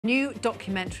New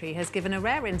documentary has given a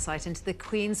rare insight into the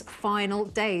Queen's final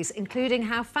days, including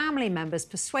how family members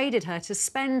persuaded her to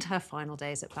spend her final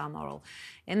days at Balmoral.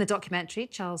 In the documentary,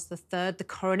 Charles III, The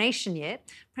Coronation Year,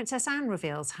 Princess Anne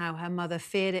reveals how her mother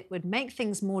feared it would make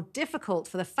things more difficult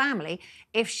for the family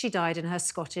if she died in her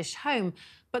Scottish home,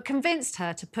 but convinced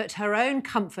her to put her own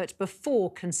comfort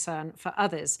before concern for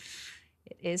others.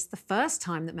 It is the first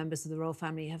time that members of the royal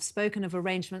family have spoken of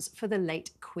arrangements for the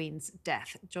late Queen's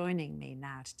death. Joining me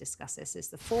now to discuss this is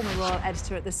the former royal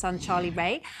editor at The Sun, Charlie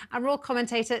Ray, and royal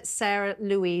commentator Sarah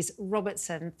Louise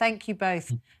Robertson. Thank you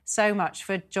both so much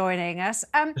for joining us.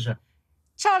 Pleasure.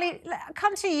 Charlie, I'll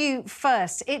come to you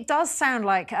first. It does sound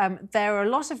like there are a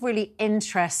lot of really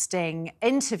interesting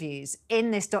interviews in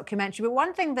this documentary, but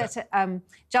one thing that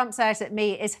jumps out at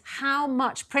me is how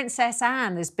much Princess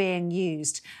Anne is being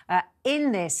used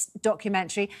in this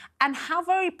documentary and how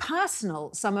very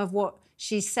personal some of what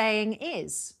she's saying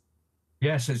is.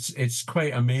 Yes, it's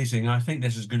quite amazing. I think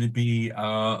this is going to be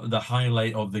the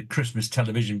highlight of the Christmas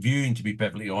television viewing, to be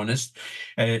perfectly honest.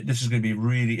 This is going to be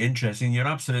really interesting. You're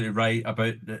absolutely right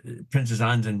about Princess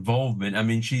Anne's involvement. I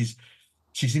mean, she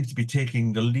seems to be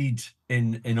taking the lead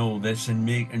in all this and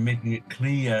making it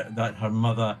clear that her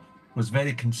mother was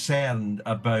very concerned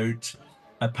about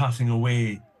passing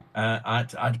away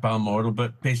at Balmoral,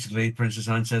 but basically Princess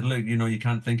Anne said, "Look, you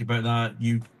can't think about that.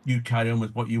 You carry on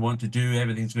with what you want to do.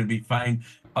 Everything's going to be fine.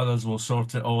 Others will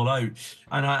sort it all out."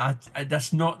 And I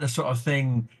that's not the sort of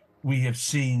thing we have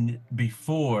seen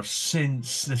before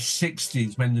since the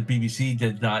 60s when the BBC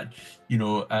did that,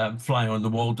 Fly on the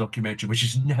Wall documentary, which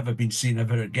has never been seen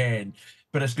ever again.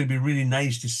 But it's going to be really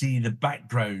nice to see the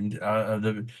background,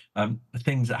 the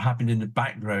things that happened in the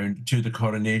background to the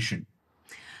coronation.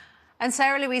 And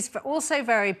Sarah Louise, also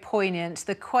very poignant,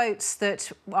 the quotes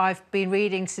that I've been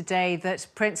reading today that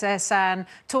Princess Anne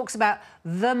talks about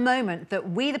the moment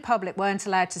that we, the public, weren't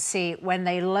allowed to see when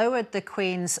they lowered the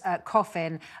Queen's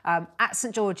coffin at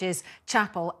St George's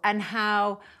Chapel, and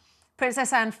how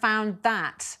Princess Anne found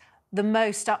that the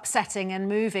most upsetting and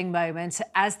moving moment.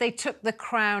 As they took the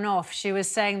crown off, she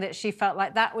was saying that she felt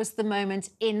like that was the moment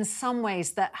in some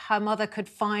ways that her mother could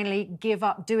finally give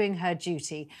up doing her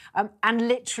duty and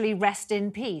literally rest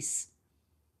in peace.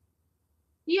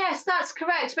 Yes, that's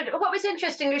correct. But what was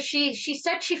interesting is she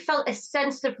said she felt a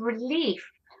sense of relief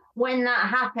when that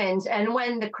happened, and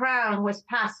when the crown was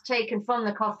taken from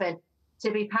the coffin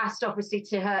to be passed obviously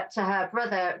to her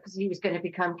brother, because he was going to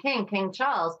become King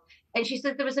Charles. And she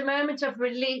said there was a moment of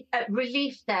relief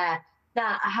there,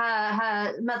 that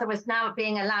her mother was now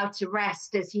being allowed to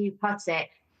rest, as you put it,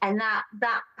 and that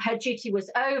her duty was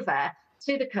over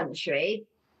to the country,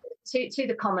 to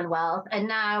the Commonwealth, and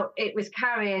now it was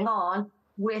carrying on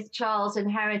with Charles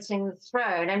inheriting the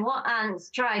throne. And what Anne's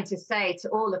trying to say to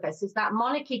all of us is that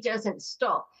monarchy doesn't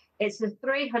stop. It's the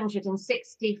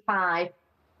 365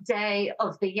 day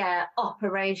of the year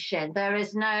operation. There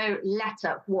is no let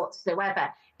up whatsoever.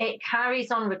 It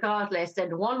carries on regardless,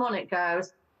 and one monarch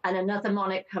goes and another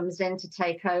monarch comes in to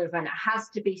take over, and it has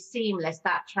to be seamless,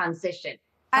 that transition.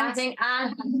 And I think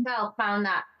Anne herself found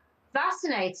that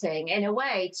fascinating in a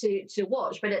way to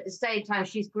watch, but at the same time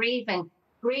she's grieving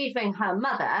her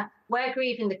mother. We're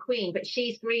grieving the Queen, but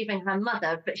she's grieving her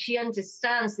mother, but she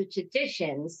understands the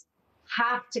traditions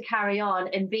have to carry on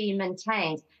and be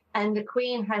maintained. And the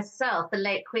Queen herself, the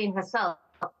late Queen herself,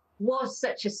 was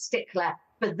such a stickler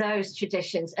for those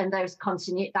traditions and that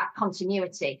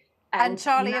continuity. And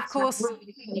Charlie, of course,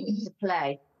 really came into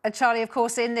play. Charlie, of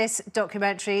course, in this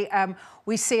documentary,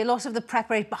 we see a lot of the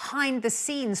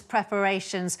behind-the-scenes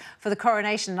preparations for the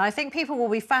coronation. And I think people will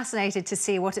be fascinated to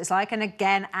see what it's like. And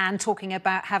again, Anne talking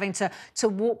about having to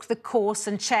walk the course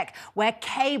and check where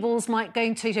cables might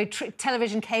go to,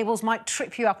 television cables might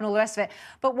trip you up and all the rest of it.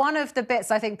 But one of the bits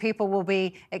I think people will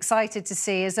be excited to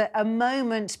see is a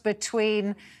moment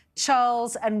between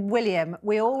Charles and William.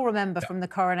 We all remember from the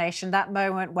coronation that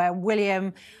moment where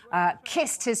William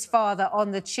kissed his father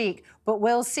on the cheek, but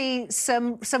we'll see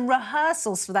some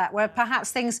rehearsals for that where perhaps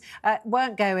things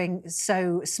weren't going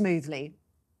so smoothly.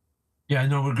 Yeah,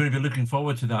 no, we're going to be looking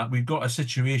forward to that. We've got a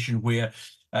situation where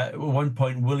at one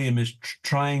point William is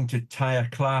trying to tie a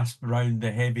clasp around the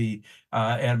heavy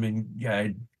ermine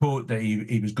coat that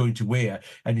he was going to wear,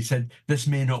 and he said, "This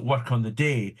may not work on the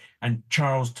day." And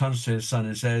Charles turns to his son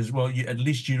and says, "Well, at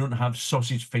least you don't have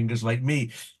sausage fingers like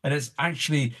me." And it's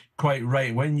actually quite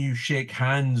right. When you shake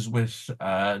hands with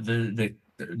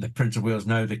the Prince of Wales,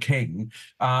 now the King,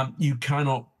 you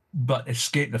cannot but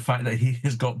escape the fact that he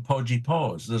has got podgy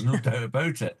paws. There's no doubt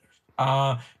about it.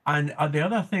 And the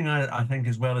other thing I think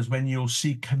as well is when you'll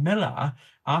see Camilla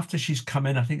after she's come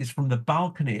in, I think it's from the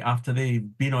balcony after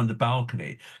they've been on the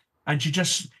balcony, and she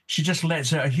just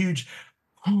lets out a huge,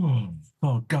 oh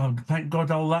God, thank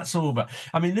God all that's over.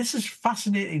 I mean, this is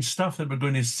fascinating stuff that we're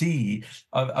going to see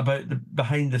about the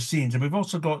behind the scenes. And we've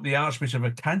also got the Archbishop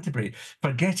of Canterbury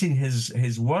forgetting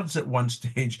his words at one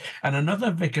stage, and another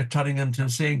vicar turning him to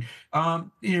saying,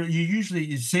 you usually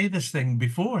you say this thing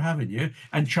before, haven't you?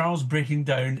 And Charles breaking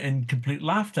down in complete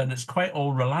laughter, and it's quite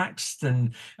all relaxed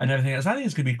and everything else. I think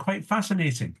it's going to be quite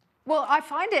fascinating. Well, I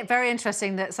find it very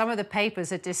interesting that some of the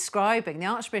papers are describing the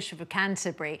Archbishop of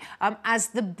Canterbury as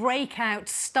the breakout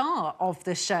star of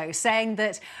the show, saying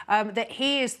that that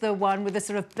he is the one with the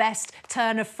sort of best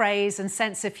turn of phrase and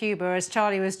sense of humour, as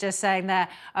Charlie was just saying there,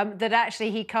 that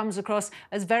actually he comes across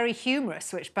as very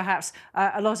humorous, which perhaps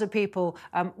a lot of people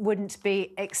wouldn't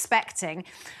be expecting.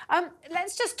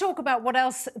 Let's just talk about what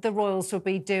else the royals will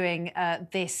be doing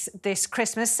this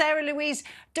Christmas. Sarah Louise,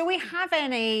 do we have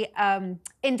any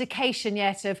indication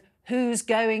yet of who's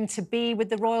going to be with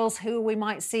the royals, who we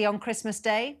might see on Christmas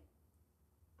Day?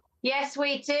 Yes,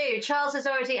 we do. Charles is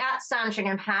already at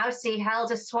Sandringham House. He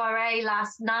held a soiree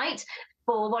last night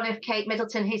for one of Kate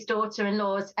Middleton, his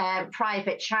daughter-in-law's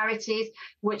private charities,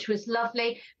 which was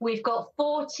lovely. We've got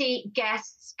 40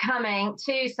 guests coming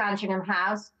to Sandringham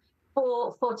House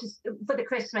for the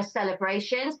Christmas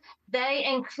celebrations. They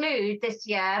include this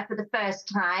year, for the first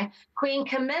time, Queen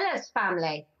Camilla's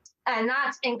family. And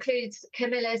that includes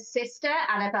Camilla's sister,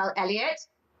 Annabel Elliot.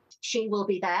 She will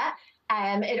be there.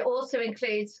 It also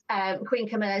includes Queen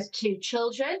Camilla's 2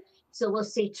 children. So we'll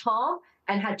see Tom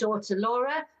and her daughter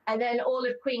Laura, and then all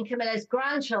of Queen Camilla's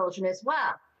grandchildren as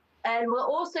well. And we're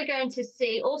also going to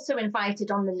see, also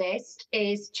invited on the list,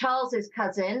 is Charles's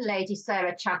cousin, Lady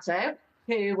Sarah Chatto,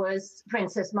 who was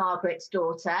Princess Margaret's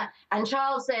daughter. And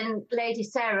Charles and Lady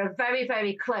Sarah are very,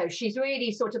 very close. She's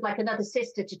really sort of like another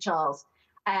sister to Charles.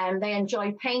 They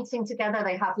enjoy painting together.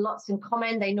 They have lots in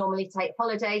common. They normally take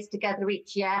holidays together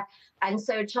each year. And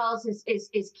so Charles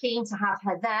is keen to have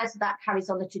her there. So that carries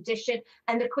on the tradition.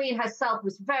 And the Queen herself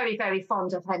was very, very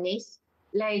fond of her niece,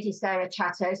 Lady Sarah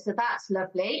Chatto. So that's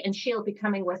lovely. And she'll be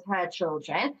coming with her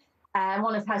children.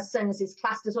 One of her sons is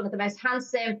classed as one of the most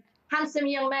handsome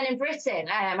young men in Britain.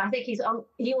 I think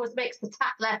he always makes the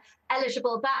Tatler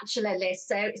eligible bachelor list.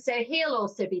 So he'll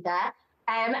also be there.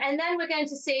 And then we're going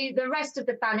to see the rest of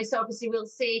the family. So obviously we'll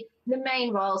see the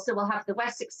main royals. So we'll have the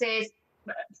Wessexes,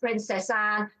 Princess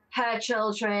Anne, her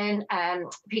children,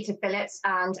 Peter Phillips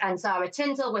and Zara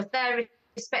Tindall with their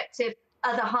respective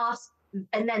other halves,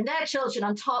 and then their children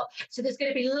on top. So there's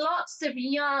going to be lots of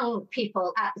young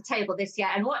people at the table this year.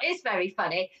 And what is very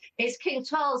funny is King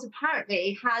Charles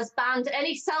apparently has banned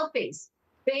any selfies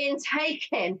being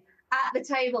taken at the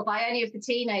table by any of the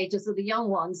teenagers or the young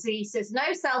ones. He says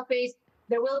no selfies.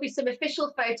 There will be some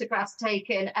official photographs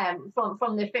taken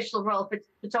from the official royal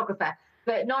photographer,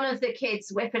 but none of the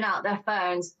kids whipping out their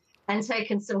phones and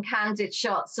taking some candid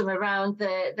shots from around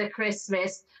the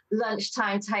Christmas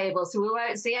lunchtime table. So we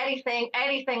won't see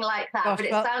anything like that. Gosh, but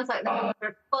it sounds like they're for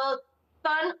a full,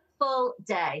 fun, full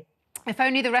day. If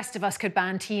only the rest of us could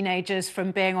ban teenagers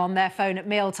from being on their phone at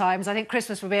meal times, I think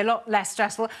Christmas would be a lot less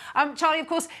stressful. Charlie, of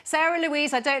course, Sarah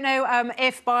Louise, I don't know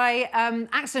if by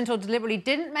accident or deliberately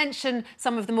didn't mention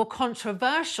some of the more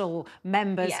controversial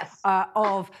members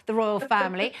of the royal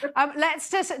family.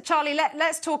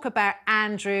 Let's talk about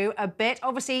Andrew a bit.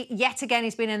 Obviously, yet again,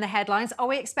 he's been in the headlines. Are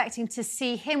we expecting to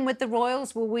see him with the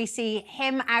royals? Will we see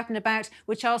him out and about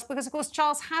with Charles? Because, of course,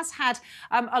 Charles has had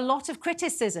a lot of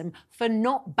criticism for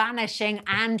not banishing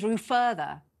Andrew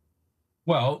further.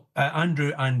 Well,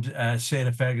 Andrew and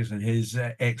Sarah Ferguson, his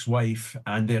ex-wife,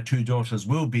 and their 2 daughters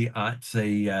will be at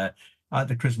the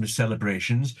Christmas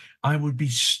celebrations. I would be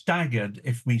staggered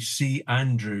if we see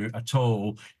Andrew at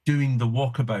all doing the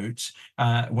walkabout,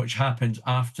 which happens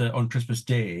on Christmas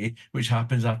Day, which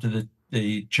happens after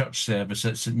the church service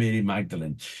at St Mary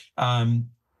Magdalene.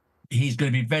 He's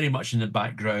going to be very much in the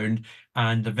background,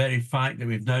 and the very fact that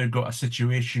we've now got a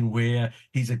situation where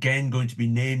he's again going to be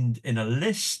named in a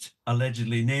list,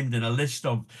 allegedly named in a list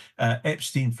of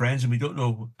Epstein friends, and we don't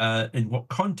know in what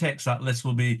context that list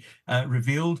will be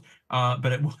revealed,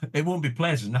 but it won't be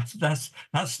pleasant.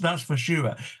 That's for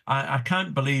sure. I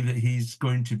can't believe that he's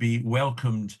going to be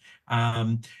welcomed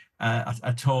at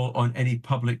all on any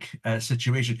public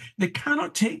situation. They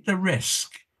cannot take the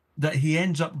risk that he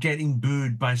ends up getting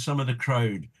booed by some of the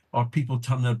crowd or people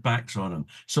turn their backs on him.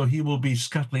 So he will be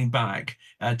scuttling back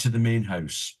to the main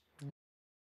house.